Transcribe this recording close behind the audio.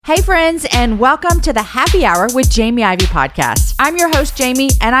Hey friends, and welcome to the Happy Hour with Jamie Ivey podcast. I'm your host,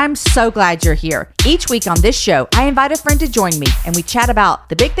 Jamie, and I'm so glad you're here. Each week on this show, I invite a friend to join me, and we chat about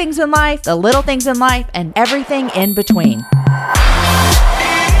the big things in life, the little things in life, and everything in between.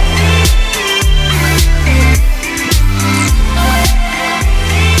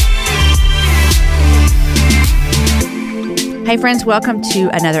 Hey friends, welcome to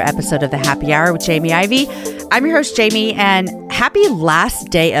another episode of the Happy Hour with Jamie Ivey. I'm your host, Jamie, and happy last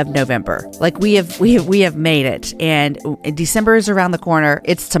day of November. Like we have made it, and December is around the corner.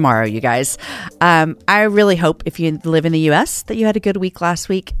 It's tomorrow, you guys. I really hope if you live in the U.S. that you had a good week last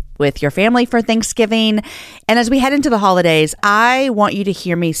week with your family for Thanksgiving. And as we head into the holidays, I want you to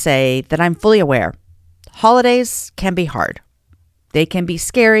hear me say that I'm fully aware. Holidays can be hard. They can be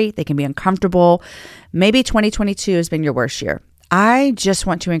scary. They can be uncomfortable. Maybe 2022 has been your worst year. I just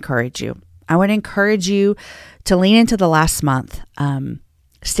want to encourage you. I want to encourage you to lean into the last month,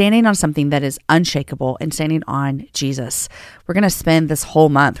 standing on something that is unshakable and standing on Jesus. We're going to spend this whole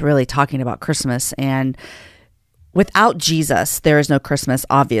month really talking about Christmas. And without Jesus, there is no Christmas,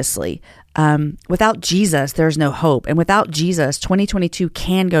 obviously. Without Jesus, there is no hope. And without Jesus, 2022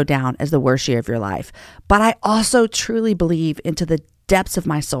 can go down as the worst year of your life. But I also truly believe into the depths of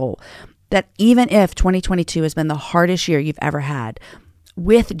my soul that even if 2022 has been the hardest year you've ever had,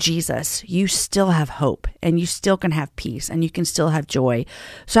 with Jesus, you still have hope and you still can have peace and you can still have joy.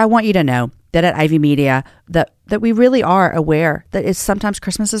 So I want you to know that at Ivey Media, that we really are aware that sometimes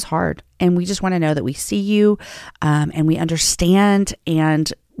Christmas is hard, and we just want to know that we see you and we understand,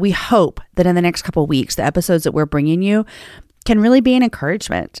 and we hope that in the next couple of weeks, the episodes that we're bringing you can really be an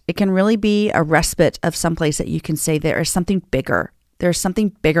encouragement. It can really be a respite of someplace that you can say there is something bigger. There's something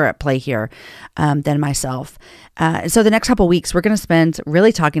bigger at play here than myself. So the next couple of weeks, we're going to spend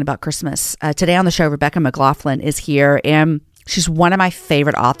really talking about Christmas. Today on the show, Rebecca McLaughlin is here, and she's one of my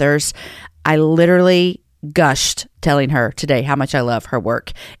favorite authors. I literally gushed telling her today how much I love her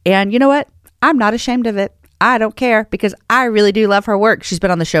work. And you know what? I'm not ashamed of it. I don't care, because I really do love her work. She's been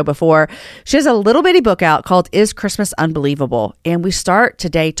on the show before. She has a little bitty book out called Is Christmas Unbelievable? And we start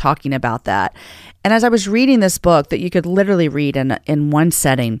today talking about that. And as I was reading this book that you could literally read in one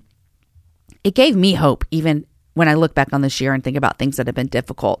setting, it gave me hope even when I look back on this year and think about things that have been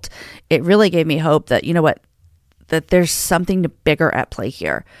difficult. It really gave me hope that, you know what, that there's something bigger at play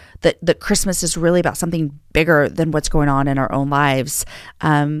here, that Christmas is really about something bigger than what's going on in our own lives.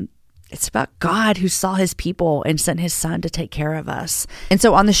 It's about God who saw his people and sent his son to take care of us. And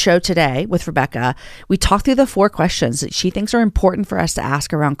so on the show today with Rebecca, we talk through the 4 questions that she thinks are important for us to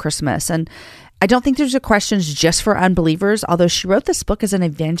ask around Christmas. And I don't think there's questions just for unbelievers, although she wrote this book as an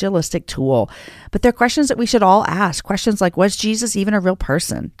evangelistic tool. But they're questions that we should all ask. Questions like, was Jesus even a real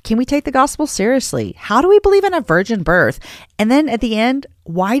person? Can we take the gospel seriously? How do we believe in a virgin birth? And then at the end,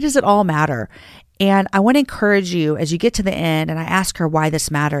 why does it all matter? And I want to encourage you as you get to the end and I ask her why this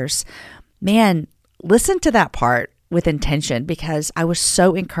matters. Man, listen to that part with intention, because I was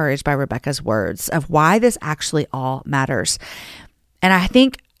so encouraged by Rebecca's words of why this actually all matters. And I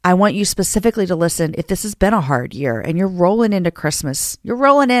think I want you specifically to listen if this has been a hard year and you're rolling into Christmas. You're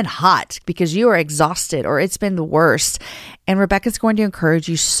rolling in hot because you are exhausted or it's been the worst. And Rebecca's going to encourage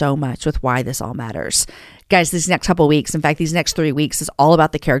you so much with why this all matters. Guys, these next couple of weeks, in fact, these next 3 weeks is all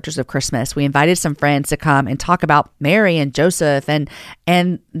about the characters of Christmas. We invited some friends to come and talk about Mary and Joseph and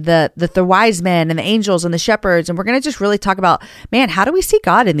the wise men and the angels and the shepherds. And we're going to just really talk about, man, how do we see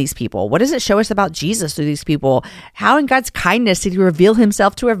God in these people? What does it show us about Jesus through these people? How in God's kindness did he reveal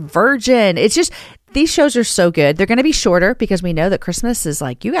himself to a virgin? It's just, these shows are so good. They're going to be shorter because we know that Christmas is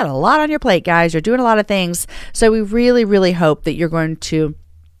like, you got a lot on your plate, guys. You're doing a lot of things. So we really, really hope that you're going to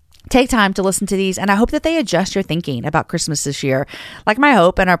take time to listen to these, and I hope that they adjust your thinking about Christmas this year. Like my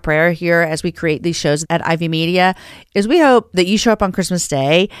hope and our prayer here as we create these shows at Ivey Media is we hope that you show up on Christmas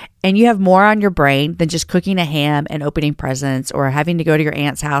Day and you have more on your brain than just cooking a ham and opening presents or having to go to your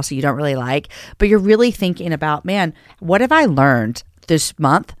aunt's house that you don't really like, but you're really thinking about, man, what have I learned this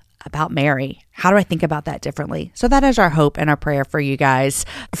month about Mary? How do I think about that differently? So that is our hope and our prayer for you guys.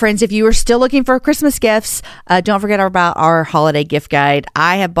 Friends, if you are still looking for Christmas gifts, don't forget about our holiday gift guide.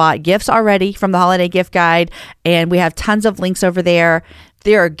 I have bought gifts already from the holiday gift guide, and we have tons of links over there.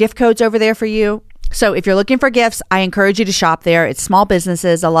 There are gift codes over there for you. So if you're looking for gifts, I encourage you to shop there. It's small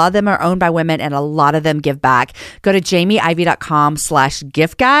businesses. A lot of them are owned by women and a lot of them give back. Go to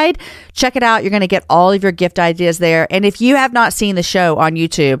jamieivey.com/gift guide. Check it out. You're going to get all of your gift ideas there. And if you have not seen the show on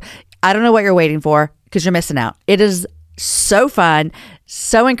YouTube, I don't know what you're waiting for because you're missing out. It is so fun,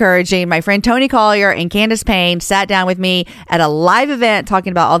 So encouraging. My friend Tony Collier and Candace Payne sat down with me at a live event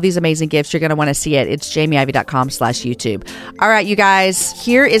talking about all these amazing gifts. You're going to want to see it. It's jamieivey.com/YouTube. All right, you guys,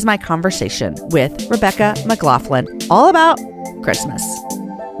 here is my conversation with Rebecca McLaughlin all about Christmas.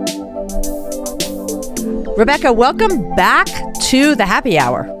 Rebecca, welcome back to the happy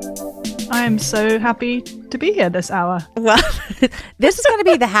hour. I am so happy to be here this hour. Well, this is going to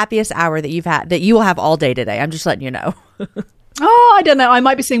be the happiest hour that you will have all day today. I'm just letting you know. Oh, I don't know. I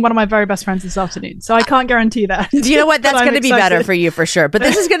might be seeing one of my very best friends this afternoon, so I can't guarantee that. You know what? That's going to be better for you for sure. But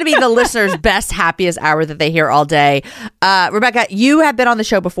this is going to be the listeners' best, happiest hour that they hear all day. Rebecca, you have been on the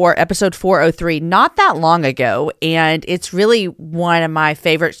show before, episode 403, not that long ago. And it's really one of my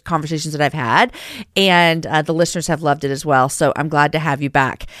favorite conversations that I've had. And the listeners have loved it as well. So I'm glad to have you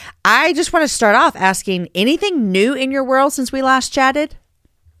back. I just want to start off asking, anything new in your world since we last chatted?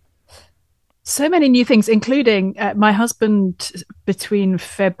 So many new things, including my husband between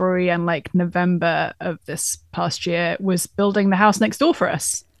February and November of this past year was building the house next door for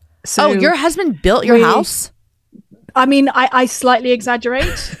us. So your husband built your house? I mean, I slightly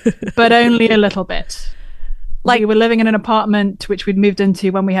exaggerate, but only a little bit. We were living in an apartment which we'd moved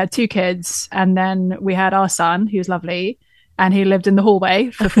into when we had 2 kids. And then we had our son, who's lovely. And he lived in the hallway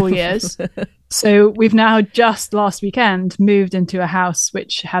for 4 years. So we've now just last weekend moved into a house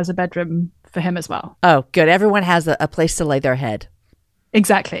which has a bedroom for him as well. Oh, good. Everyone has a place to lay their head.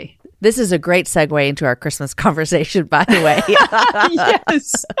 Exactly. This is a great segue into our Christmas conversation, by the way.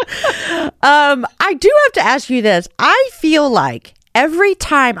 Yes. I do have to ask you this. I feel like every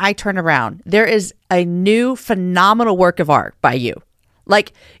time I turn around, there is a new phenomenal work of art by you.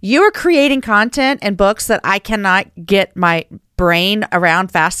 Like, you are creating content and books that I cannot get my brain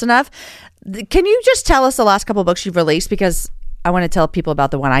around fast enough. Can you just tell us the last couple of books you've released? Because I want to tell people about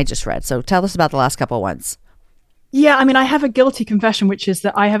the one I just read. So tell us about the last couple of ones. Yeah, I mean, I have a guilty confession, which is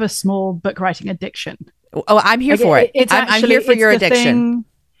that I have a small book writing addiction. Oh, I'm here for it. I'm here for your addiction.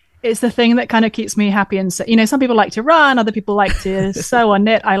 It's the thing that kind of keeps me happy. And some people like to run, other people like to sew or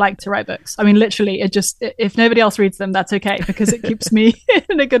knit. I like to write books. I mean, literally, if nobody else reads them, that's okay, because it keeps me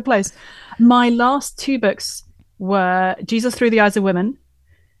in a good place. My last 2 books were Jesus Through the Eyes of Women,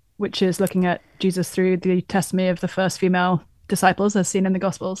 which is looking at Jesus through the testimony of the first female disciples as seen in the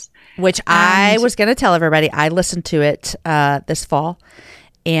Gospels. Which I was going to tell everybody. I listened to it this fall,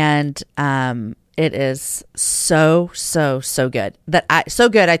 and it is so good. So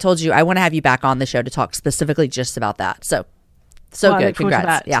good. I told you I want to have you back on the show to talk specifically just about that. So good.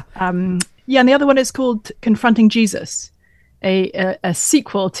 Congrats. Yeah. And the other one is called Confronting Jesus, a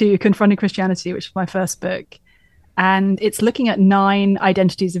sequel to Confronting Christianity, which was my first book. And it's looking at 9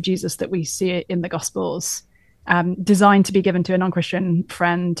 identities of Jesus that we see in the Gospels, designed to be given to a non-Christian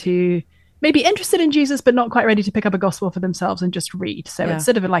friend who may be interested in Jesus, but not quite ready to pick up a gospel for themselves and just read. So it's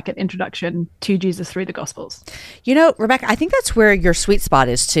sort of like an introduction to Jesus through the Gospels. You know, Rebecca, I think that's where your sweet spot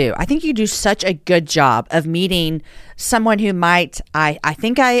is too. I think you do such a good job of meeting someone who might, I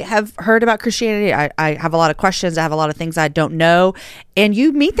think I have heard about Christianity. I have a lot of questions. I have a lot of things I don't know. And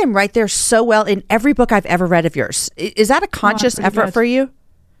you meet them right there so well in every book I've ever read of yours. Is that a conscious effort for you?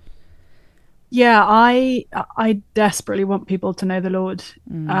 Yeah, I desperately want people to know the Lord.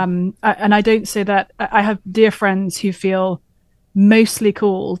 And I don't say that. I have dear friends who feel mostly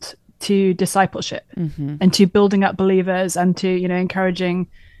called to discipleship and to building up believers and to, encouraging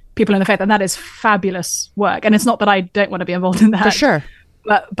people in the faith. And that is fabulous work. And it's not that I don't want to be involved in that. For sure.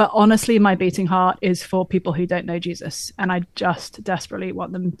 But honestly, my beating heart is for people who don't know Jesus. And I just desperately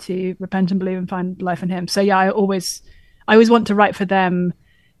want them to repent and believe and find life in him. So yeah, I always want to write for them.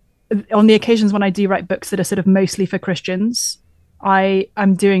 On the occasions when I do write books that are sort of mostly for Christians,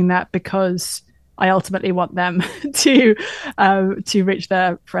 I'm doing that because I ultimately want them to reach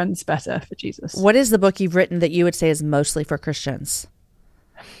their friends better for Jesus. What is the book you've written that you would say is mostly for Christians?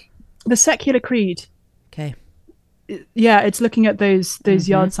 The Secular Creed. Okay. Yeah, it's looking at those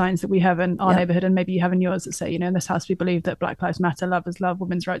yard signs that we have in our neighborhood, and maybe you have in yours, that say, in this house we believe that Black Lives Matter, love is love,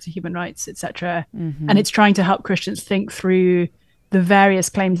 women's rights are human rights, etc. And it's trying to help Christians think through the various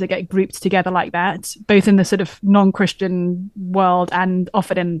claims that get grouped together like that, both in the sort of non-Christian world and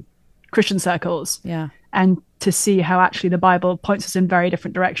often in Christian circles. Yeah. And to see how actually the Bible points us in very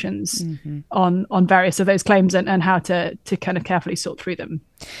different directions on various of those claims and how to kind of carefully sort through them.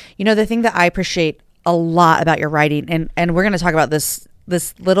 The thing that I appreciate a lot about your writing, and we're going to talk about this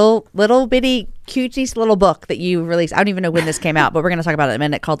little bitty cutie little book that you released. I don't even know when this came out, but we're going to talk about it in a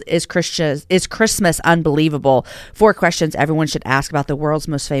minute, called Is Christmas Unbelievable? 4 questions everyone should ask about the world's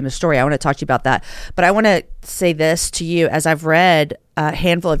most famous story. I want to talk to you about that. But I want to say this to you, as I've read a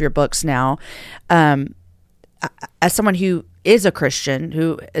handful of your books now. as someone who is a Christian,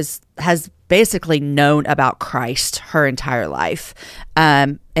 who has basically known about Christ her entire life,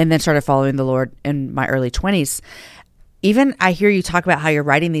 and then started following the Lord in my early 20s, even I hear you talk about how you're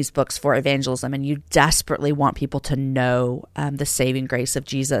writing these books for evangelism and you desperately want people to know the saving grace of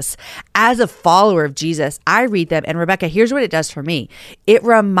Jesus. As a follower of Jesus, I read them, and Rebecca, here's what it does for me. It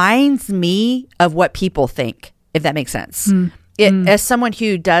reminds me of what people think, if that makes sense. As someone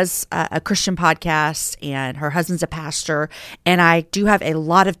who does a Christian podcast, and her husband's a pastor, and I do have a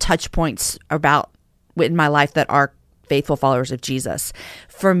lot of touch points about in my life that are faithful followers of Jesus.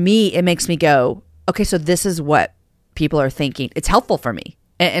 For me, it makes me go, okay, so this is what people are thinking. It's helpful for me.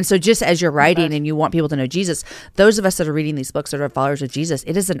 And so just as you're writing and you want people to know Jesus, those of us that are reading these books that are followers of Jesus,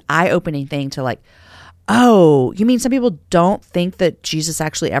 it is an eye-opening thing to like, oh, you mean some people don't think that Jesus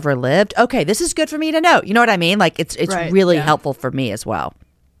actually ever lived? Okay, this is good for me to know. You know what I mean? Like it's really helpful for me as well.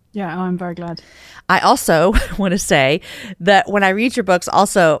 Yeah, I'm very glad. I also want to say that when I read your books,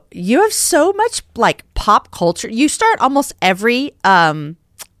 also, you have so much like pop culture. You start almost every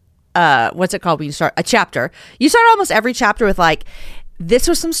what's it called when you start a chapter? You start almost every chapter with like, this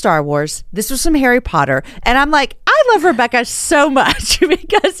was some Star Wars, this was some Harry Potter. And I'm like, I love Rebecca so much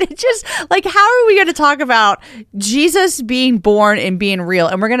because it just like, how are we going to talk about Jesus being born and being real?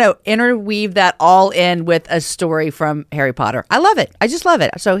 And we're going to interweave that all in with a story from Harry Potter. I love it. I just love it.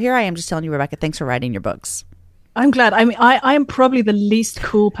 So here I am just telling you, Rebecca, thanks for writing your books. I'm glad. I mean, I am probably the least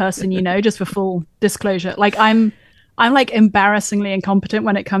cool person, just for full disclosure. Like I'm like embarrassingly incompetent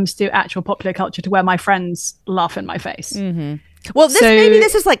when it comes to actual popular culture, to where my friends laugh in my face. Mm-hmm. Well, maybe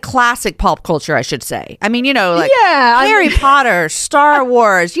this is like classic pop culture, I should say. I mean, like Harry Potter, Star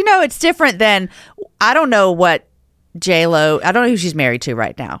Wars, it's different than, I don't know what J-Lo, I don't know who she's married to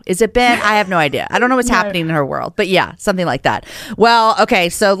right now. Is it Ben? I have no idea. I don't know what's happening in her world, but yeah, something like that. Well, okay,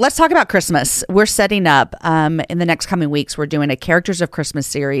 so let's talk about Christmas. We're setting up in the next coming weeks. We're doing a Characters of Christmas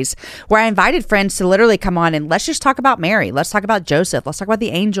series where I invited friends to literally come on and let's just talk about Mary. Let's talk about Joseph. Let's talk about the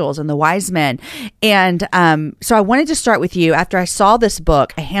angels and the wise men. And so I wanted to start with you after I saw this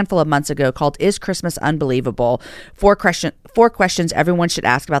book a handful of months ago called Is Christmas Unbelievable? Four questions everyone should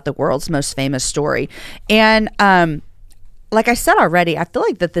ask about the world's most famous story. And like I said already, I feel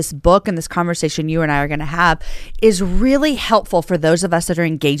like that this book and this conversation you and I are going to have is really helpful for those of us that are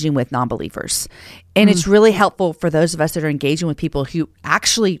engaging with non-believers. And it's really helpful for those of us that are engaging with people who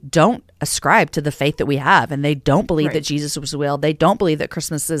actually don't ascribe to the faith that we have. And they don't believe that Jesus was real. They don't believe that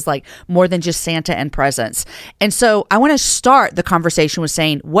Christmas is like more than just Santa and presents. And so I want to start the conversation with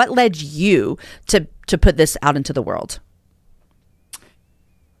saying, what led you to put this out into the world?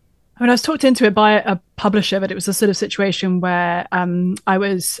 I was talked into it by a publisher, but it was a sort of situation where I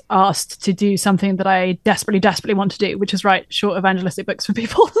was asked to do something that I desperately want to do, which is write short evangelistic books for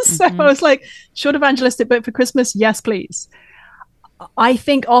people. So I was like, short evangelistic book for Christmas? Yes, please. I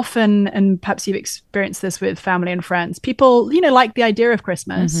think often, and perhaps you've experienced this with family and friends, people, like the idea of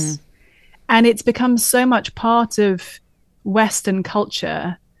Christmas. And it's become so much part of Western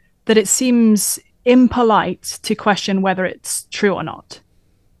culture that it seems impolite to question whether it's true or not.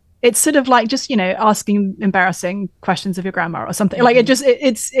 It's sort of like just, asking embarrassing questions of your grandma or something. Like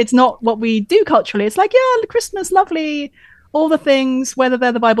it's not what we do culturally. It's like, yeah, Christmas, lovely, all the things, whether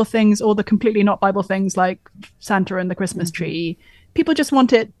they're the Bible things or the completely not Bible things like Santa and the Christmas tree. People just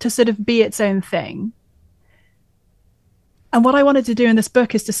want it to sort of be its own thing. And what I wanted to do in this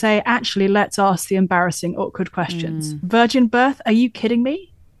book is to say, actually, let's ask the embarrassing, awkward questions. Virgin birth? Are you kidding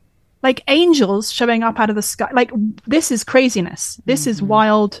me? Like angels showing up out of the sky. Like this is craziness. This is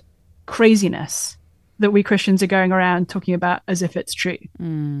wild craziness that we Christians are going around talking about as if it's true.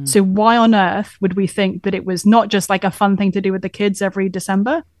 So why on earth would we think that it was not just like a fun thing to do with the kids every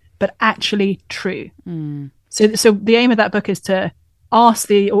December, but actually true? So the aim of that book is to ask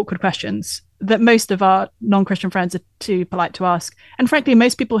the awkward questions that most of our non-Christian friends are too polite to ask. And frankly,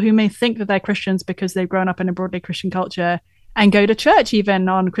 most people who may think that they're Christians because they've grown up in a broadly Christian culture and go to church even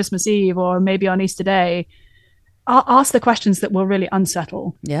on Christmas Eve or maybe on Easter Day, ask the questions that will really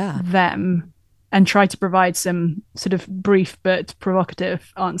unsettle them and try to provide some sort of brief but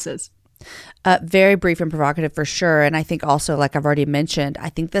provocative answers. Very brief and provocative for sure. And I think also, like I've already mentioned, I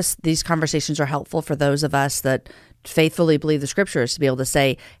think these conversations are helpful for those of us that faithfully believe the scriptures to be able to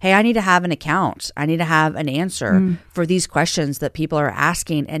say, hey, I need to have an account. I need to have an answer for these questions that people are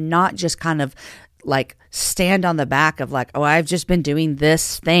asking, and not just kind of like stand on the back of like, oh, I've just been doing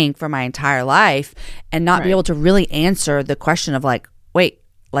this thing for my entire life, and not be able to really answer the question of like, wait,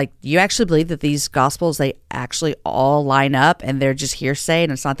 like, you actually believe that these gospels, they actually all line up and they're just hearsay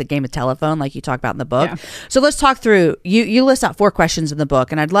and it's not the game of telephone like you talk about in the book? Yeah. So let's talk through, you list out 4 questions in the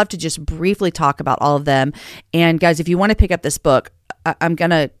book, and I'd love to just briefly talk about all of them. And guys, if you want to pick up this book, I'm going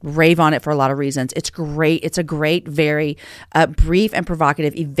to rave on it for a lot of reasons. It's great. It's a great, very brief and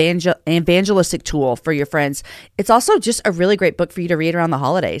provocative evangelistic tool for your friends. It's also just a really great book for you to read around the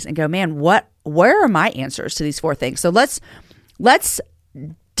holidays and go, man, where are my answers to these 4 things? So let's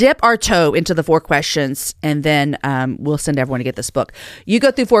dip our toe into the 4 questions, and then we'll send everyone to get this book. You go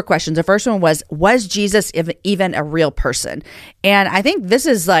through 4 questions. The first one was Jesus even a real person? And I think this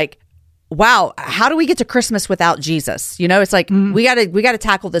is like, wow, how do we get to Christmas without Jesus? You know, it's like, we got to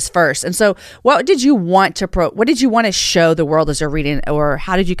tackle this first. And so what did you want to show the world as you're reading, or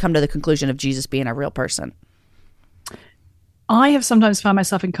how did you come to the conclusion of Jesus being a real person? I have sometimes found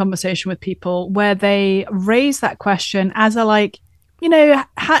myself in conversation with people where they raise that question as a like, you know,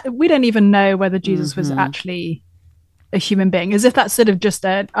 we don't even know whether Jesus was actually a human being, as if that's sort of just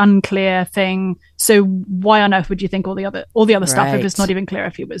an unclear thing. So why on earth would you think all the other stuff if it's not even clear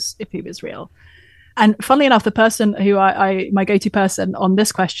if he was real? And funnily enough, the person who my go-to person on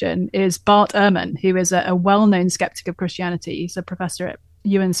this question is Bart Ehrman, who is a well-known skeptic of Christianity. He's a professor at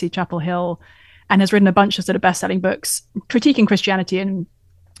UNC Chapel Hill and has written a bunch of sort of best-selling books critiquing Christianity and,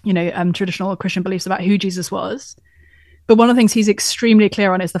 you know, traditional Christian beliefs about who Jesus was. But one of the things he's extremely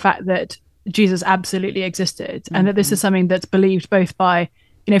clear on is the fact that Jesus absolutely existed, and that this is something that's believed both by,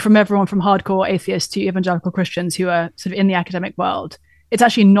 you know, from everyone from hardcore atheists to evangelical Christians who are sort of in the academic world. It's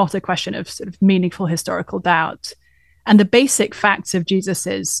actually not a question of sort of meaningful historical doubt. And the basic facts of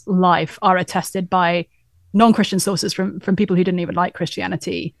Jesus's life are attested by non-Christian sources from people who didn't even like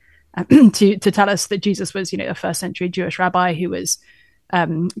Christianity, to tell us that Jesus was, you know, a first century Jewish rabbi who was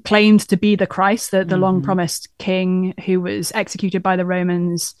claimed to be the Christ, the long promised king who was executed by the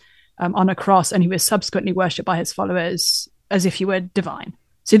Romans on a cross, and he was subsequently worshipped by his followers as if he were divine.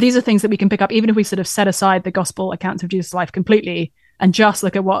 So these are things that we can pick up, even if we sort of set aside the gospel accounts of Jesus' life completely and just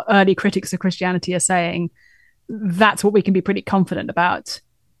look at what early critics of Christianity are saying. That's what we can be pretty confident about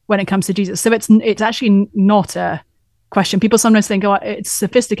when it comes to Jesus. So it's actually not a question. People sometimes think, oh, it's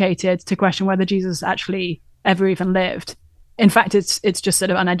sophisticated to question whether Jesus actually ever even lived. In fact, it's just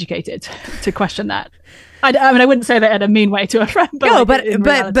sort of uneducated to question that. I mean, I wouldn't say that in a mean way to a friend. But no, but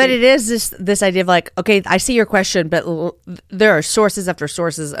it is this idea of like, okay, I see your question, but there are sources after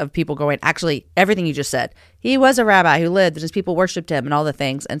sources of people going, actually, everything you just said, he was a rabbi who lived and his people worshipped him and all the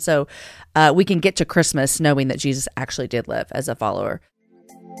things. And so we can get to Christmas knowing that Jesus actually did live as a follower.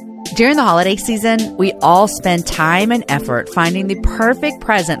 During the holiday season, we all spend time and effort finding the perfect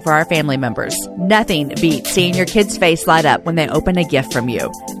present for our family members. Nothing beats seeing your kid's face light up when they open a gift from you.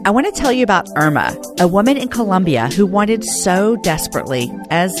 I want to tell you about Irma, a woman in Colombia who wanted so desperately,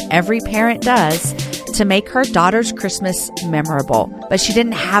 as every parent does, to make her daughter's Christmas memorable, but she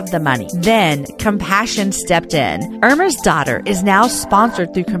didn't have the money. Then Compassion stepped in. Irma's daughter is now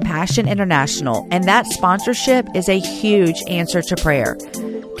sponsored through Compassion International, and that sponsorship is a huge answer to prayer.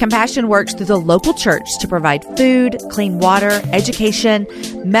 Compassion works through the local church to provide food, clean water, education,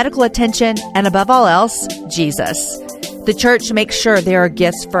 medical attention, and above all else, Jesus. The church makes sure there are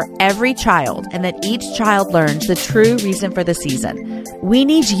gifts for every child and that each child learns the true reason for the season. We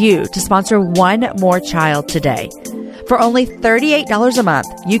need you to sponsor one more child today. For only $38 a month,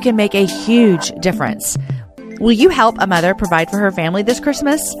 you can make a huge difference. Will you help a mother provide for her family this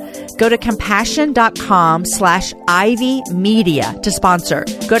Christmas? Go to compassion.com/Ivy Media to sponsor.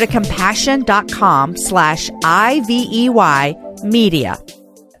 Go to compassion.com/IVEY Media.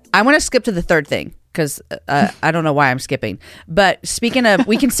 I want to skip to the third thing because I don't know why I'm skipping. But speaking of,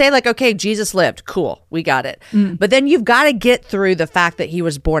 we can say like, okay, Jesus lived. Cool. We got it. But then you've got to get through the fact that he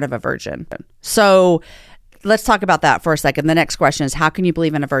was born of a virgin. So let's talk about that for a second. The next question is, how can you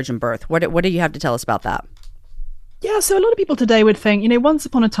believe in a virgin birth? What do you have to tell us about that? Yeah, so a lot of people today would think, you know, once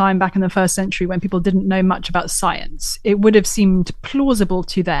upon a time back in the first century when people didn't know much about science, it would have seemed plausible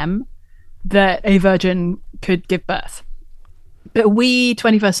to them that a virgin could give birth. But we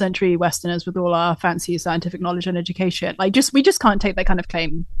 21st century Westerners, with all our fancy scientific knowledge and education, we just can't take that kind of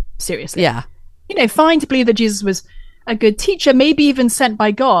claim seriously. Yeah. You know, fine to believe that Jesus was a good teacher, maybe even sent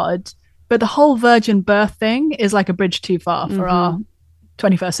by God, but the whole virgin birth thing is like a bridge too far for our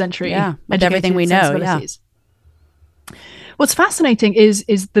 21st century. Yeah, with everything we know. Yeah. What's fascinating is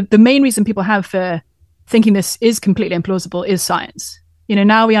the main reason people have for thinking this is completely implausible is science. You know,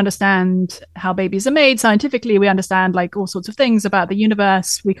 now we understand how babies are made scientifically. We understand like all sorts of things about the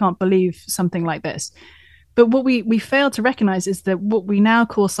universe. We can't believe something like this. But what we fail to recognize is that what we now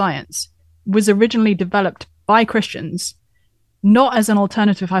call science was originally developed by Christians not as an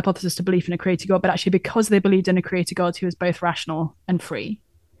alternative hypothesis to belief in a creator God, but actually because they believed in a creator God who was both rational and free.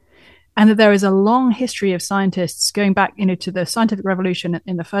 And that there is a long history of scientists going back, to the scientific revolution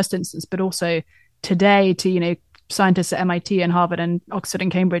in the first instance, but also today to, scientists at MIT and Harvard and Oxford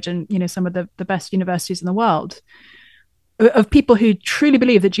and Cambridge and, some of the best universities in the world, of people who truly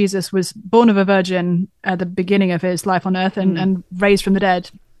believe that Jesus was born of a virgin at the beginning of his life on earth and raised from the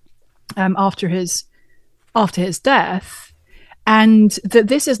dead after his death, and that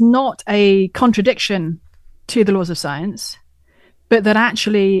this is not a contradiction to the laws of science, but that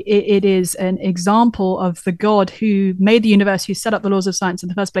actually it is an example of the God who made the universe, who set up the laws of science in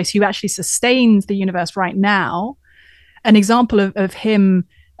the first place, who actually sustains the universe right now, an example of him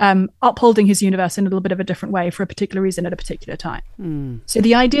upholding his universe in a little bit of a different way for a particular reason at a particular time. So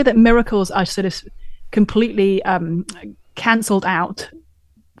the idea that miracles are sort of completely cancelled out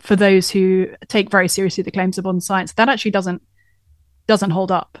for those who take very seriously the claims of modern science, that actually doesn't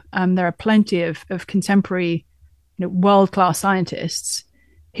hold up. There are plenty of contemporary world-class scientists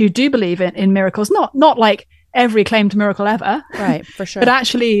who do believe in miracles, not like every claimed miracle ever, right? For sure. But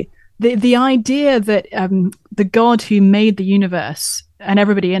actually the idea that the God who made the universe and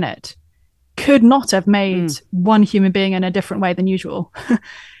everybody in it could not have made one human being in a different way than usual.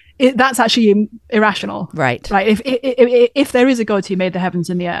 That's actually irrational, right? If there is a God who made the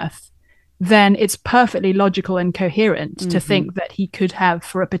heavens and the earth, then it's perfectly logical and coherent to think that he could have,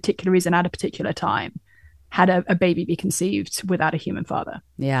 for a particular reason at a particular time, had a baby be conceived without a human father.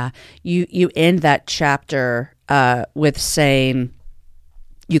 Yeah. You end that chapter with saying,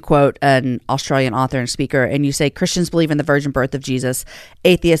 you quote an Australian author and speaker, and you say, Christians believe in the virgin birth of Jesus.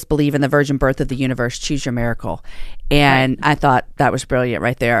 Atheists believe in the virgin birth of the universe. Choose your miracle. And right. I thought that was brilliant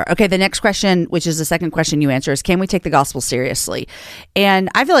right there. Okay, the next question, which is the second question you answer, is can we take the gospel seriously? And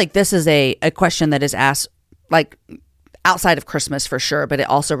I feel like this is a question that is asked like outside of Christmas for sure, but it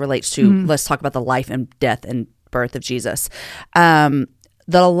also relates to, let's talk about the life and death and birth of Jesus. That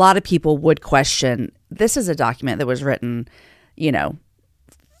a lot of people would question, this is a document that was written,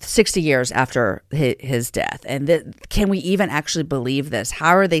 60 years after his death. And can we even actually believe this?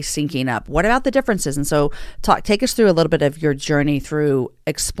 How are they syncing up? What about the differences? And so take us through a little bit of your journey through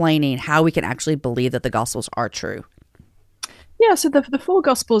explaining how we can actually believe that the Gospels are true. Yeah, so the four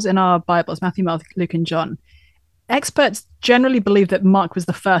Gospels in our Bibles, Matthew, Mark, Luke, and John, experts generally believe that Mark was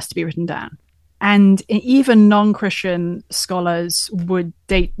the first to be written down. And even non-Christian scholars would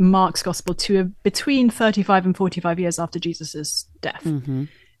date Mark's Gospel to between 35 and 45 years after Jesus's death.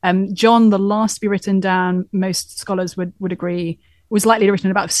 John, the last to be written down, most scholars would agree, was likely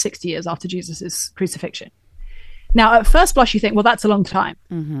written about 60 years after Jesus's crucifixion. Now, at first blush, you think, well, that's a long time.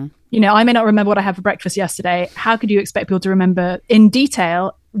 I may not remember what I had for breakfast yesterday. How could you expect people to remember in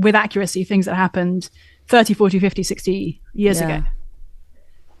detail, with accuracy, things that happened 30, 40, 50, 60 years ago?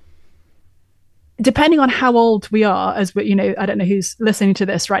 Depending on how old we are, I don't know who's listening to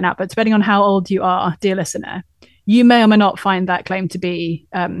this right now, but depending on how old you are, dear listener, you may or may not find that claim to be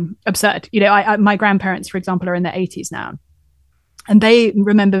absurd. My grandparents, for example, are in their 80s now, and they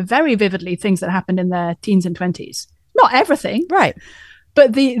remember very vividly things that happened in their teens and 20s. Not everything, right?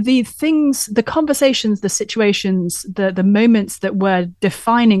 But the things, the conversations, the situations, the moments that were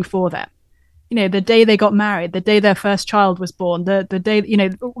defining for them. The day they got married, the day their first child was born, the day,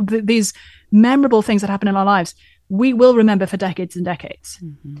 these memorable things that happen in our lives, we will remember for decades and decades.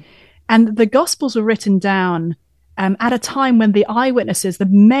 And the Gospels were written down at a time when the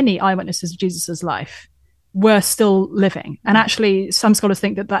many eyewitnesses of Jesus's life were still living. And actually, some scholars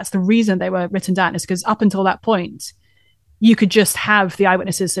think that that's the reason they were written down, is because up until that point, you could just have the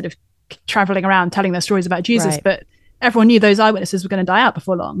eyewitnesses sort of traveling around telling their stories about Jesus, right. But everyone knew those eyewitnesses were going to die out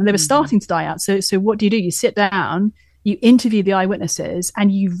before long, and they were starting to die out. So what do? You sit down, you interview the eyewitnesses,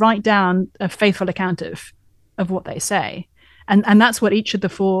 and you write down a faithful account of what they say. And that's what each of the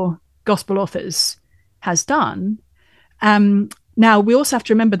four gospel authors has done. Now, we also have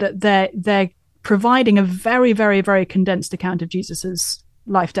to remember that they're providing a very, very, very condensed account of Jesus's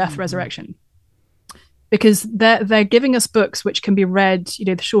life, death, resurrection. Because they're giving us books which can be read,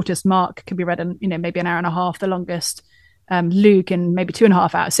 the shortest Mark can be read in, maybe an hour and a half, the longest Luke in maybe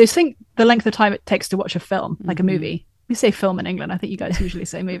 2.5 hours. So think the length of time it takes to watch a film, like a movie. We say film in England. I think you guys usually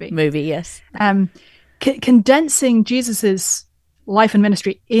say movie. Movie, yes. Condensing Jesus's life and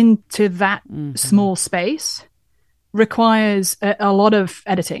ministry into that small space requires a lot of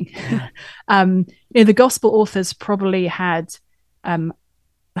editing. The gospel authors probably had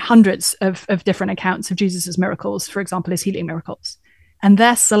hundreds of different accounts of Jesus's miracles, for example, his healing miracles. And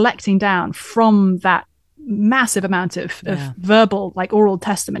they're selecting down from that massive amount of verbal, like oral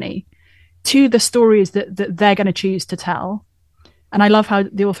testimony, to the stories that they're going to choose to tell And I love how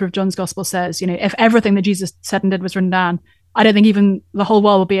the author of John's Gospel says, if everything that Jesus said and did was written down, I don't think even the whole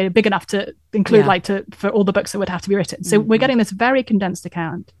world will be big enough to include for all the books that would have to be written. So we're getting this very condensed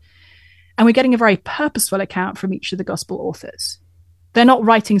account, and we're getting a very purposeful account from each of the gospel authors. They're not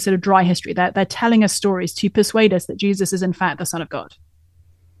writing sort of dry history. They're telling us stories to persuade us that Jesus is in fact the Son of God.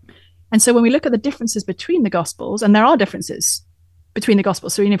 And so when we look at the differences between the gospels, and there are differences between the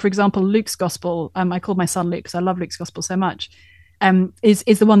gospels. So, for example, Luke's gospel, I called my son Luke because I love Luke's gospel so much, is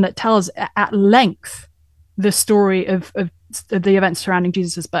the one that tells at length the story of the events surrounding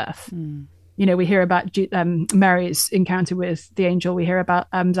Jesus's birth. We hear about Mary's encounter with the angel. We hear about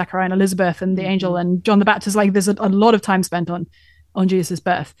Zachariah and Elizabeth and the angel and John the Baptist. Like, there's a lot of time spent on Jesus's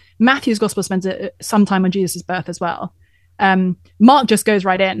birth. Matthew's gospel spends some time on Jesus's birth as well. Mark just goes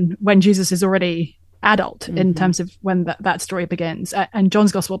right in when Jesus is already adult in terms of when that story begins. And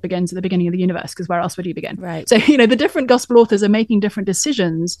John's gospel begins at the beginning of the universe, because where else would you begin? Right. So, the different gospel authors are making different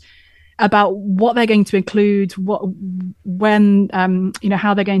decisions about what they're going to include, when,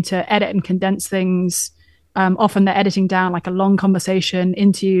 how they're going to edit and condense things. Often they're editing down like a long conversation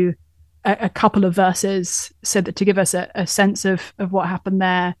into a couple of verses, so that to give us a sense of what happened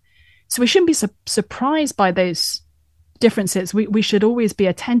there. So we shouldn't be surprised by those differences. We should always be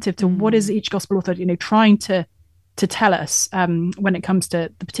attentive to what is each gospel author, trying to tell us when it comes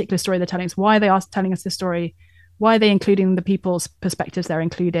to the particular story they're telling us, why they are telling us this story, why are they including the people's perspectives they're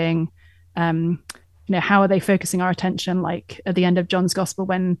including, how are they focusing our attention, like at the end of John's gospel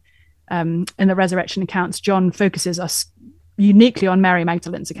when in the resurrection accounts, John focuses us uniquely on Mary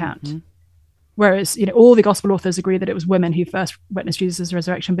Magdalene's account. Whereas, all the gospel authors agree that it was women who first witnessed Jesus'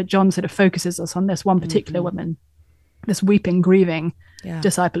 resurrection, but John sort of focuses us on this one particular woman, this weeping, grieving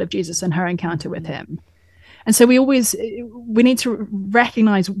disciple of Jesus and her encounter with him. And so we need to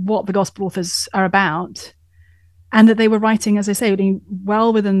recognize what the gospel authors are about, and that they were writing, as I say,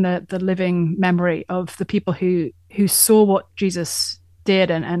 well within the living memory of the people who saw what Jesus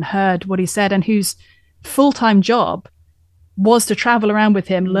did and heard what he said, and whose full-time job was to travel around with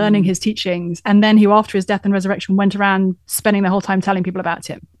him, learning his teachings, and then who, after his death and resurrection, went around spending the whole time telling people about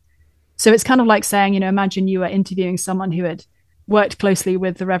him. So it's kind of like saying, imagine you were interviewing someone who had worked closely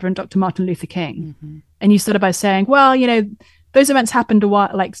with the Reverend Dr. Martin Luther King, and you started by saying, well, those events happened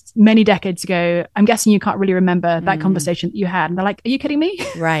many decades ago. I'm guessing you can't really remember that conversation that you had. And they're like, are you kidding me?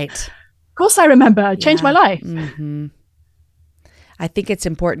 Right. Of course I remember. It changed my life. I think it's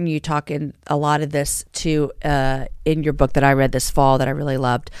important you talk in a lot of this too in your book that I read this fall that I really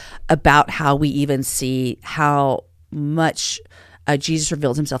loved, about how we even see how much Jesus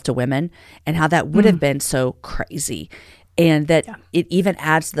reveals himself to women, and how that would have been so crazy. And that it even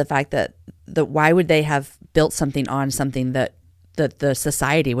adds to the fact that why would they have built something on something that the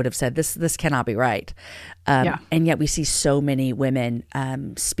society would have said, this cannot be right. And yet we see so many women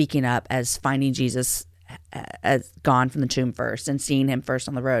speaking up as finding Jesus as gone from the tomb first and seeing him first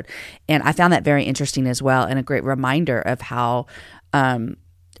on the road. And I found that very interesting as well, and a great reminder of how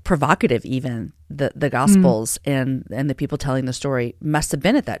provocative even the Gospels and the people telling the story must have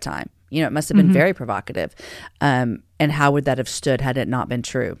been at that time. It must have been very provocative. And how would that have stood had it not been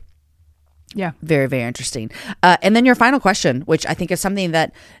true? Yeah. Very, very interesting. And then your final question, which I think is something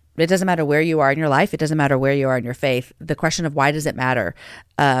that it doesn't matter where you are in your life. It doesn't matter where you are in your faith. The question of why does it matter?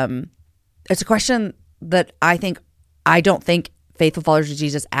 It's a question that I don't think faithful followers of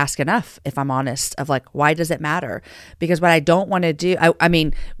Jesus ask enough, if I'm honest, of why does it matter? Because what I don't want to do, I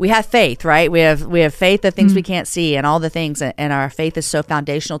mean, we have faith, right? We have faith of things we can't see and all the things, and our faith is so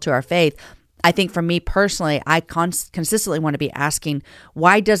foundational to our faith. I think for me personally, I consistently want to be asking,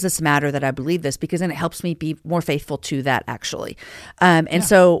 why does this matter that I believe this? Because then it helps me be more faithful to that actually.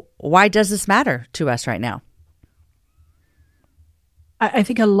 So why does this matter to us right now? I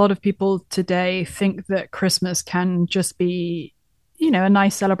think a lot of people today think that Christmas can just be, a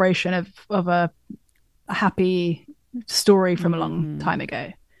nice celebration of a happy story from a long time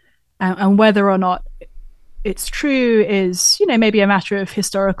ago. And whether or not it's true is, maybe a matter of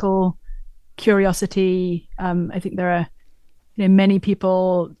historical curiosity. I think there are many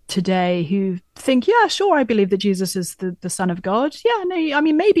people today who think, yeah, sure, I believe that Jesus is the Son of God. Yeah, no, I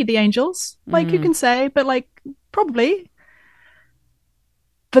mean, maybe the angels, who can say, but probably.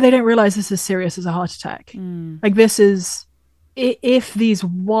 But they don't realize this is serious as a heart attack. This is, if these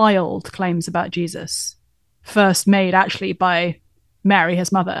wild claims about Jesus, first made actually by Mary,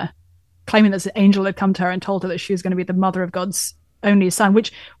 his mother, claiming that an angel had come to her and told her that she was going to be the mother of God's only son,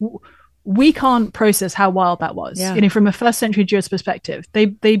 which we can't process how wild that was. Yeah. From a first century Jewish perspective, they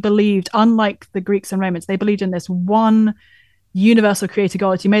believed, unlike the Greeks and Romans, they believed in this one universal creator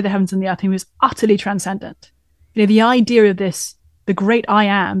God who made the heavens and the earth, who was utterly transcendent. The idea of this the great I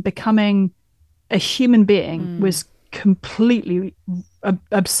am becoming a human being was completely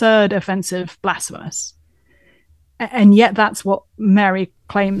absurd, offensive, blasphemous. And yet that's what Mary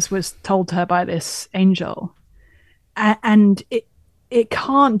claims was told to her by this angel. And it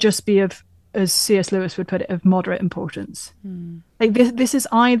can't just be of, as C.S. Lewis would put it, of moderate importance. Like this is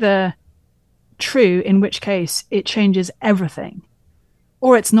either true, in which case it changes everything,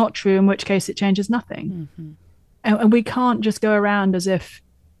 or it's not true, in which case it changes nothing. And we can't just go around as if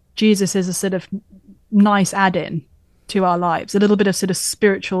Jesus is a sort of nice add-in to our lives, a little bit of sort of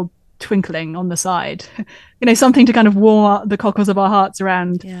spiritual twinkling on the side, something to kind of warm the cockles of our hearts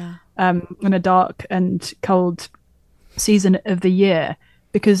around in a dark and cold season of the year.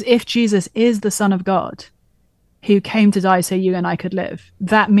 Because if Jesus is the Son of God who came to die so you and I could live,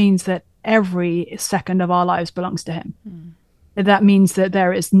 that means that every second of our lives belongs to him. That means that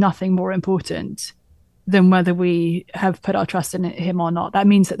there is nothing more important than whether we have put our trust in him or not. That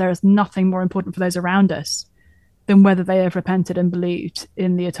means that there is nothing more important for those around us than whether they have repented and believed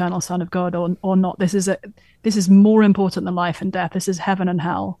in the eternal Son of God or not. This is more important than life and death. This is heaven and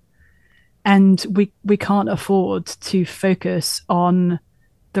hell. And we can't afford to focus on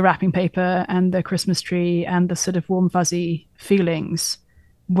the wrapping paper and the Christmas tree and the sort of warm, fuzzy feelings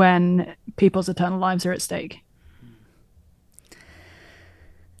when people's eternal lives are at stake.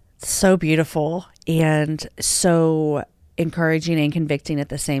 So beautiful and so encouraging and convicting at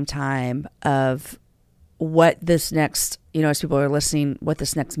the same time of what this next, as people are listening, what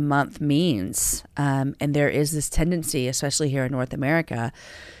this next month means. And there is this tendency, especially here in North America,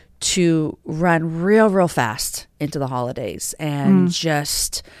 to run real fast into the holidays and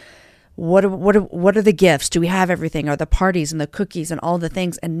just what are the gifts? Do we have everything? Are the parties and the cookies and all the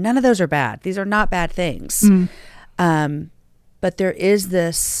things? And none of those are bad. These are not bad things. But there is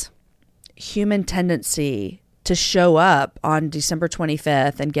this human tendency to show up on December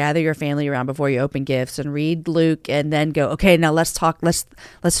 25th and gather your family around before you open gifts and read Luke and then go, okay, now let's talk,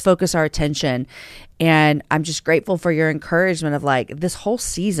 let's focus our attention. And I'm just grateful for your encouragement of like this whole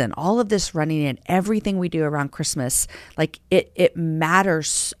season, all of this running in, everything we do around Christmas, like it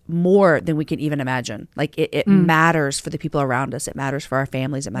matters more than we can even imagine. Like it matters for the people around us. It matters for our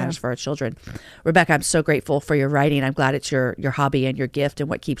families. It matters for our children. Rebecca, I'm so grateful for your writing. I'm glad it's your hobby and your gift and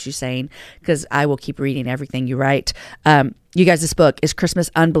what keeps you sane, because I will keep reading everything you write. You guys, this book is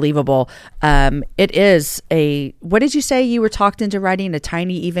Christmas Unbelievable. It is what did you say? You were talked into writing a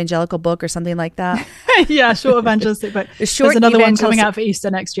tiny evangelical book or something like that? Yeah, short evangelistic book. There's another one coming out for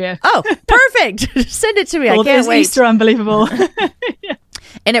Easter next year. Oh, perfect. Send it to me. I can't wait. Easter Unbelievable. Yeah.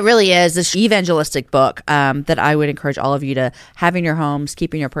 And it really is this evangelistic book that I would encourage all of you to have in your homes,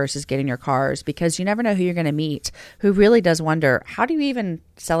 keep in your purses, get in your cars, because you never know who you're going to meet who really does wonder, how do you even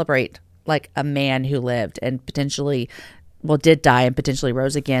celebrate like a man who lived and potentially did die and potentially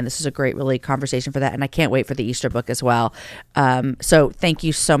rose again. This is a great, really conversation for that. And I can't wait for the Easter book as well. So thank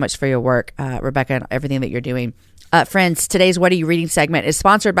you so much for your work, Rebecca, and everything that you're doing. Friends, today's What Are You Reading segment is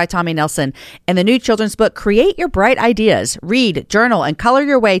sponsored by Tommy Nelson and the new children's book, Create Your Bright Ideas. Read, journal, and color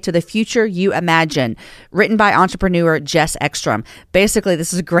your way to the future you imagine. Written by entrepreneur Jess Ekstrom. Basically,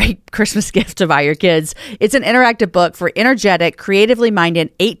 this is a great Christmas gift to buy your kids. It's an interactive book for energetic, creatively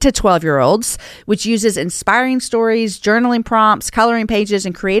minded 8 to 12-year-olds, which uses inspiring stories, journaling prompts, coloring pages,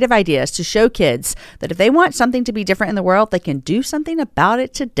 and creative ideas to show kids that if they want something to be different in the world, they can do something about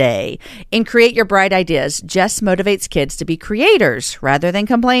it today. In Create Your Bright Ideas, Jess motivates kids to be creators rather than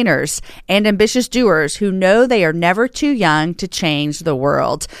complainers and ambitious doers who know they are never too young to change the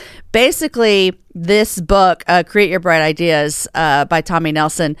world. Basically, this book, Create Your Bright Ideas by Tommy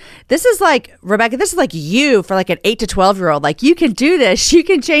Nelson, this is like, Rebecca, this is like you for like an 8 to 12-year-old. Like, you can do this. You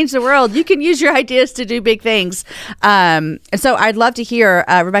can change the world. You can use your ideas to do big things. And so I'd love to hear,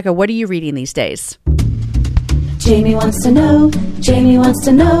 Rebecca, what are you reading these days? Jamie wants to know. Jamie wants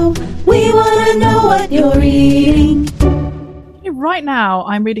to know. We want to know what you're reading. Right now,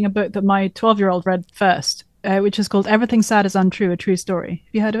 I'm reading a book that my 12-year-old read first, which is called Everything Sad is Untrue, A True Story.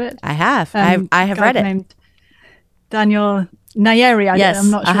 Have you heard of it? I have. I have read it. Named Daniel Nayeri. Yes.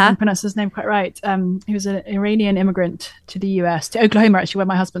 I'm not sure if I pronounced his name quite right. He was an Iranian immigrant to the US, to Oklahoma, actually, where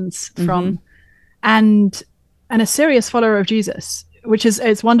my husband's from, and a serious follower of Jesus. Which is,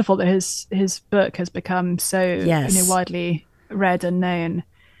 it's wonderful that his book has become so widely read and known,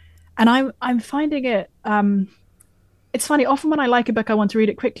 and I'm finding it. It's funny. Often when I like a book, I want to read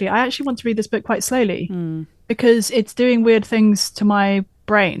it quickly. I actually want to read this book quite slowly because it's doing weird things to my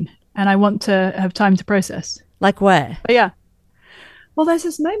brain, and I want to have time to process. Like what? But yeah. Well, there's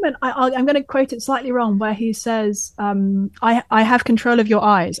this moment. I'm going to quote it slightly wrong, where he says, "I have control of your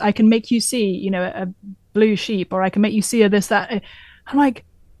eyes. I can make you see, a blue sheep, or I can make you see a this, that. I'm like,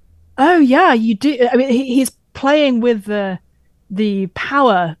 oh yeah, you do. I mean, he's playing with the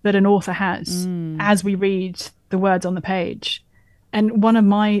power that an author has as we read the words on the page. And one of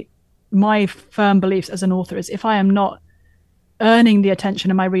my firm beliefs as an author is, if I am not earning the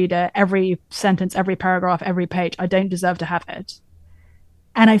attention of my reader every sentence, every paragraph, every page, I don't deserve to have it.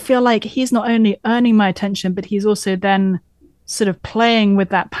 And I feel like he's not only earning my attention, but he's also then sort of playing with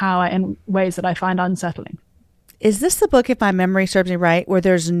that power in ways that I find unsettling. Is this the book, if my memory serves me right, where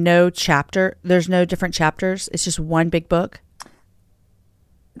there's no different chapters? It's just one big book?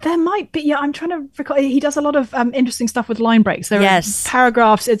 There might be. Yeah, I'm trying to recall. He does a lot of interesting stuff with line breaks. There are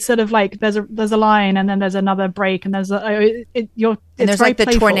paragraphs. It's sort of like there's a line, and then there's another break, and there's there's like the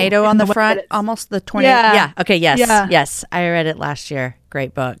tornado on the front, almost the tornado. Yeah. Okay. Yes. Yeah. Yes. I read it last year.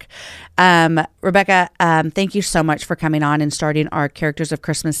 Great book. Rebecca, thank you so much for coming on and starting our Characters of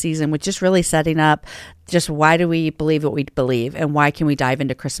Christmas season with just really setting up just why do we believe what we believe, and why can we dive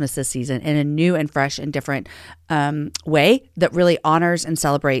into Christmas this season in a new and fresh and different way that really honors and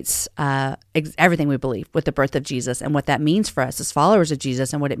celebrates everything we believe with the birth of Jesus and what that means for us as followers of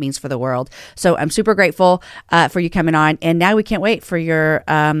Jesus and what it means for the world. So I'm super grateful for you coming on. And now we can't wait for your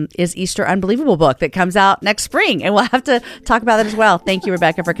Is Easter Unbelievable book that comes out next spring. And we'll have to talk about that as well. Thank you,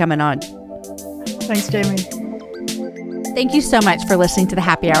 Rebecca, for coming on. Thanks, Jamie. Thank you so much for listening to the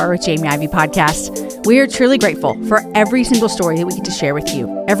Happy Hour with Jamie Ivey podcast. We are truly grateful for every single story that we get to share with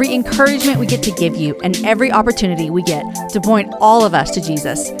you, every encouragement we get to give you, and every opportunity we get to point all of us to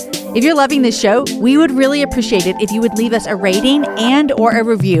Jesus. If you're loving this show, we would really appreciate it if you would leave us a rating and or a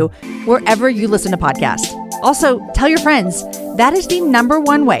review wherever you listen to podcasts. Also, tell your friends. That is the number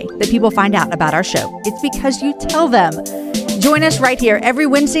one way that people find out about our show. It's because you tell them. Join us right here every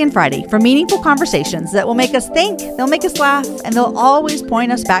Wednesday and Friday for meaningful conversations that will make us think, they'll make us laugh, and they'll always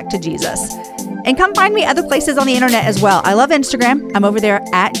point us back to Jesus. And come find me other places on the internet as well. I love Instagram. I'm over there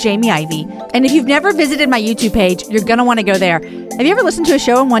at Jamie Ivey. And if you've never visited my YouTube page, you're going to want to go there. Have you ever listened to a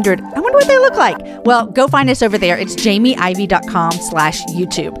show and wondered, I wonder what they look like? Well, go find us over there. It's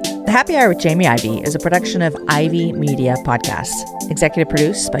jamieivey.com/YouTube. The Happy Hour with Jamie Ivey is a production of Ivy Media Podcasts. Executive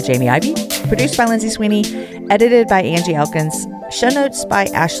produced by Jamie Ivey. Produced by Lindsay Sweeney. Edited by Angie Elkins. Show notes by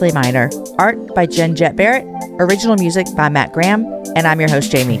Ashley Miner. Art by Jen Jett Barrett. Original music by Matt Graham. And I'm your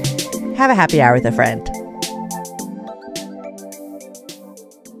host, Jamie. Have a happy hour with a friend.